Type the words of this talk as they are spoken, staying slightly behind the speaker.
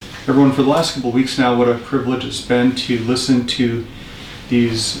Everyone, for the last couple of weeks now, what a privilege it's been to listen to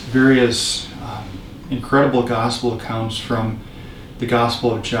these various incredible gospel accounts from the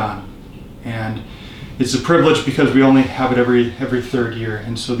Gospel of John. And it's a privilege because we only have it every third year.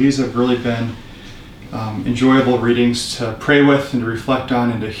 And so these have really been enjoyable readings to pray with and to reflect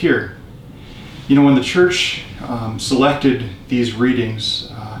on and to hear. You know, when the church selected these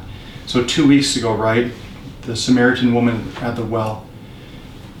readings, so 2 weeks ago, right, the Samaritan woman at the well.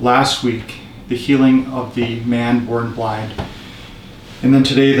 Last week, the healing of the man born blind. And then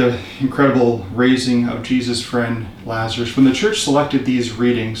today, the incredible raising of Jesus' friend Lazarus. When the church selected these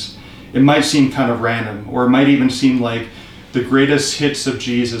readings, it might seem kind of random, or it might even seem like the greatest hits of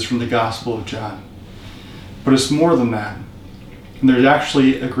Jesus from the Gospel of John. But it's more than that. And there's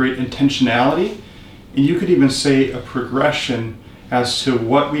actually a great intentionality, and you could even say a progression as to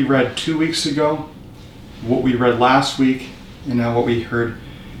what we read 2 weeks ago, what we read last week, and now what we heard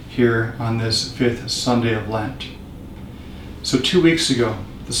here on this fifth Sunday of Lent. So 2 weeks ago,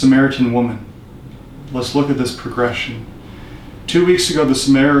 the Samaritan woman. Let's look at this progression. 2 weeks ago, the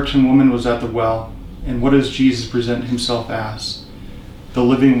Samaritan woman was at the well, and what does Jesus present himself as? The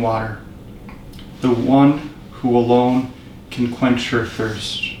living water, the one who alone can quench her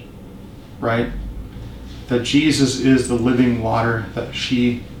thirst, right? That Jesus is the living water that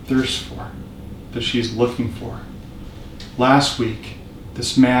she thirsts for, that she's looking for. Last week,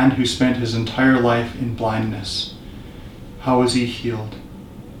 this man who spent his entire life in blindness, how was he healed?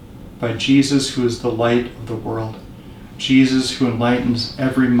 By Jesus, who is the light of the world. Jesus, who enlightens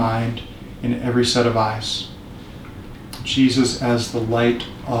every mind and every set of eyes. Jesus as the light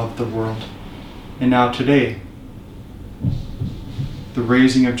of the world. And now today, the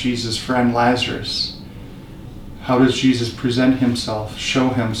raising of Jesus' friend Lazarus. How does Jesus present himself, show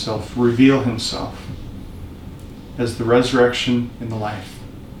himself, reveal himself? As the resurrection and the life,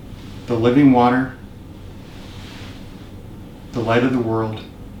 the living water, the light of the world,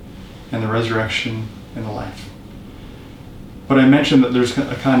 and the resurrection and the life. But I mentioned that there's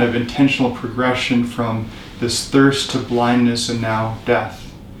a kind of intentional progression from this thirst to blindness and now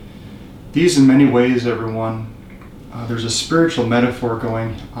death. These, in many ways, everyone, there's a spiritual metaphor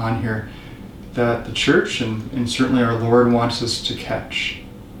going on here that the church and certainly our Lord wants us to catch.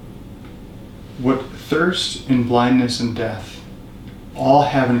 What thirst and blindness and death all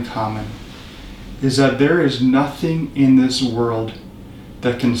have in common is that there is nothing in this world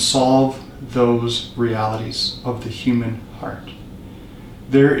that can solve those realities of the human heart.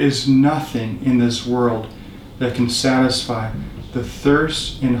 There is nothing in this world that can satisfy the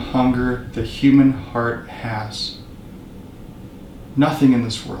thirst and hunger the human heart has. Nothing in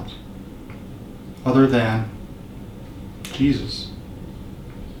this world other than Jesus,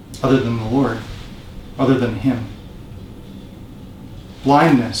 other than the Lord, other than Him.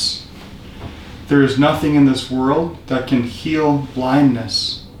 Blindness. There is nothing in this world that can heal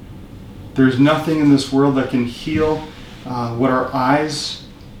blindness. There is nothing in this world that can heal what our eyes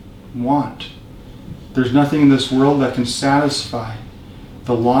want. There's nothing in this world that can satisfy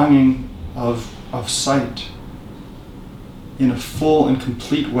the longing of sight in a full and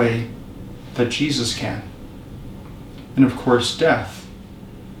complete way that Jesus can. And of course, death.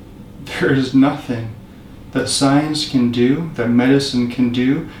 There is nothing that science can do, that medicine can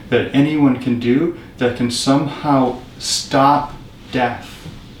do, that anyone can do, that can somehow stop death,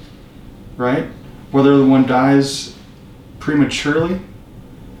 right? Whether one dies prematurely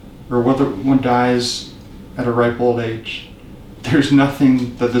or whether one dies at a ripe old age, there's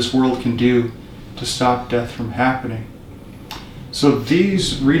nothing that this world can do to stop death from happening. So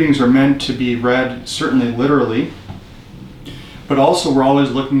these readings are meant to be read certainly literally, but also we're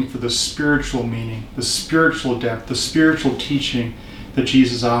always looking for the spiritual meaning, the spiritual depth, the spiritual teaching that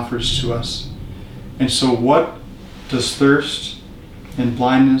Jesus offers to us. And so what does thirst and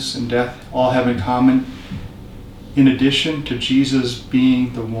blindness and death all have in common? In addition to Jesus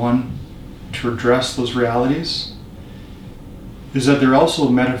being the one to address those realities, is that they're also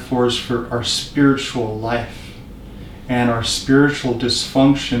metaphors for our spiritual life and our spiritual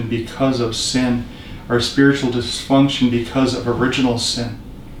dysfunction because of sin, our spiritual dysfunction because of original sin,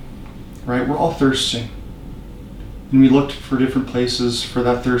 right? We're all thirsting. And we look for different places for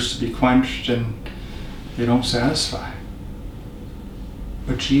that thirst to be quenched, and they don't satisfy.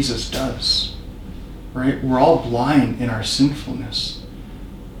 But Jesus does, right? We're all blind in our sinfulness.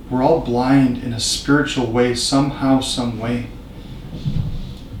 We're all blind in a spiritual way, somehow, some way,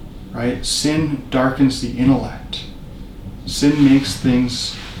 right? Sin darkens the intellect. Sin makes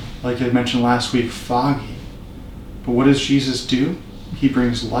things, like I mentioned last week, foggy. But what does Jesus do? He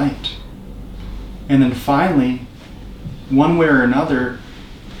brings light. And then finally, one way or another,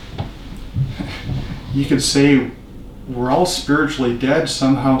 you could say we're all spiritually dead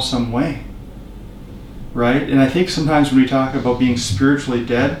somehow, some way. Right? And I think sometimes when we talk about being spiritually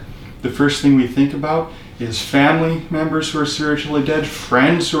dead, the first thing we think about is family members who are spiritually dead,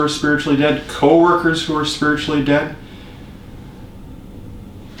 friends who are spiritually dead, co-workers who are spiritually dead.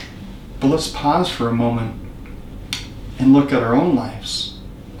 But let's pause for a moment and look at our own lives.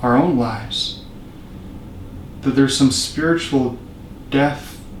 That there's some spiritual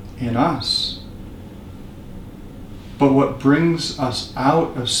death in us. But what brings us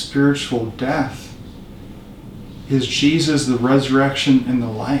out of spiritual death is Jesus, the resurrection and the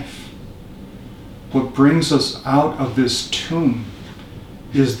life. What brings us out of this tomb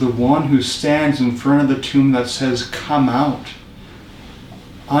is the one who stands in front of the tomb that says, "Come out."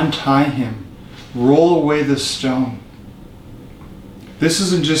 Untie him. Roll away the stone. This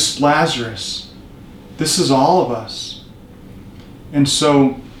isn't just Lazarus. This is all of us. And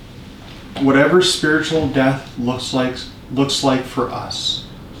so, whatever spiritual death looks like for us,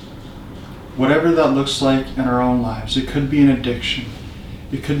 whatever that looks like in our own lives, it could be an addiction.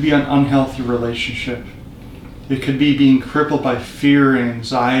 It could be an unhealthy relationship. It could be being crippled by fear and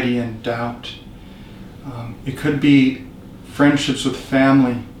anxiety and doubt. It could be friendships with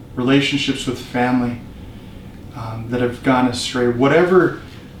family, relationships with family that have gone astray. Whatever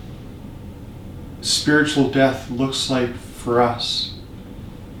spiritual death looks like for us,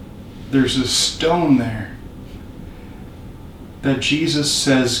 there's a stone there that Jesus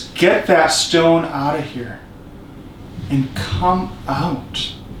says, "Get that stone out of here and come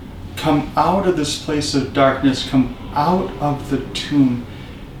out. Come out of this place of darkness. Come out of the tomb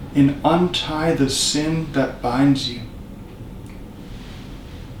and untie the sin that binds you."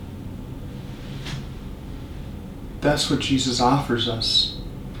 That's what Jesus offers us.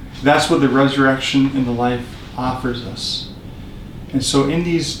 That's what the resurrection and the life offers us. And so in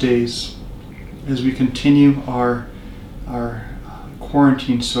these days, as we continue our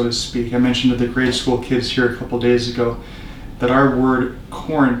quarantine, so to speak, I mentioned to the grade school kids here a couple days ago that our word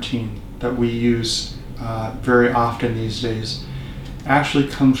quarantine that we use very often these days actually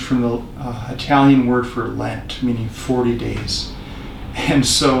comes from the Italian word for Lent, meaning 40 days. And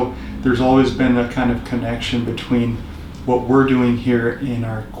so there's always been a kind of connection between what we're doing here in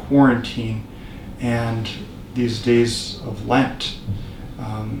our quarantine and these days of Lent.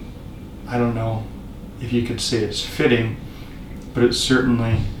 I don't know if you could say it's fitting, but it's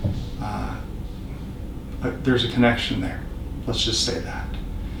certainly, there's a connection there. Let's just say that.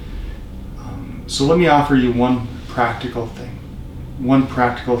 So let me offer you one practical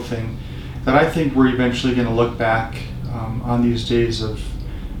thing that I think we're eventually going to look back on these days of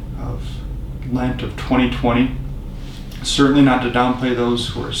Lent of 2020. Certainly not to downplay those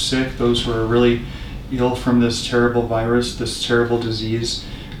who are sick, those who are really ill from this terrible virus, this terrible disease,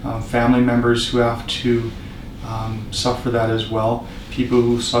 family members who have to suffer that as well, people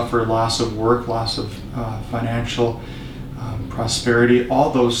who suffer loss of work, loss of financial prosperity. All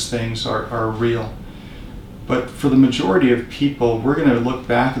those things are real. But for the majority of people, we're going to look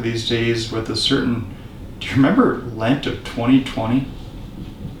back at these days with a certain, do you remember Lent of 2020?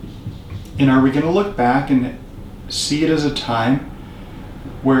 And are we going to look back and see it as a time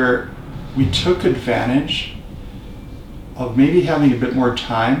where we took advantage of maybe having a bit more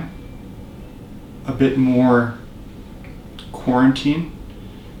time, a bit more quarantine,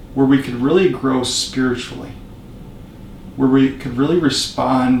 where we could really grow spiritually, where we could really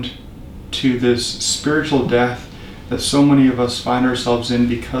respond to this spiritual death that so many of us find ourselves in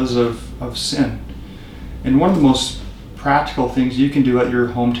because of sin? And one of the most practical things you can do at your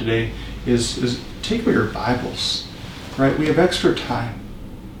home today is take away your Bibles, right? We have extra time.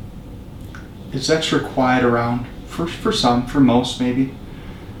 It's extra quiet around, for some, for most maybe.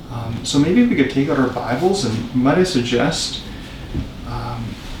 So maybe we could take out our Bibles and might I suggest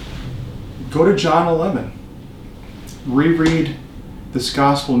go to John 11. Reread this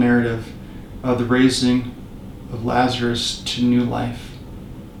gospel narrative of the raising of Lazarus to new life.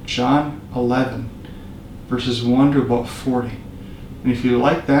 John 11, verses 1 to about 40. And if you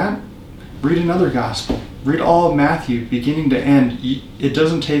like that, read another gospel. Read all of Matthew, beginning to end. It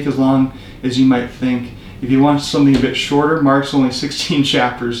doesn't take as long as you might think. If you want something a bit shorter, Mark's only 16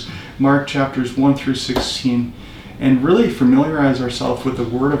 chapters. Mark chapters 1 through 16. And really familiarize ourselves with the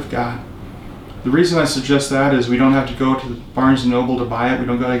Word of God. The reason I suggest that is we don't have to go to Barnes & Noble to buy it. We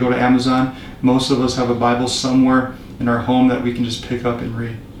don't got to go to Amazon. Most of us have a Bible somewhere in our home that we can just pick up and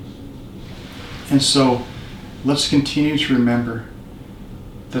read. And so let's continue to remember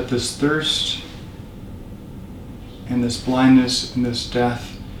that this thirst and this blindness and this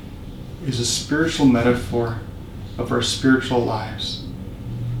death is a spiritual metaphor of our spiritual lives.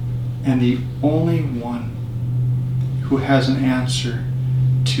 And the only one who has an answer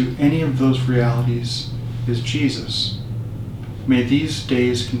to any of those realities is Jesus. May these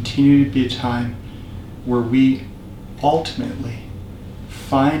days continue to be a time where we ultimately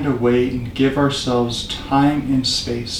find a way and give ourselves time and space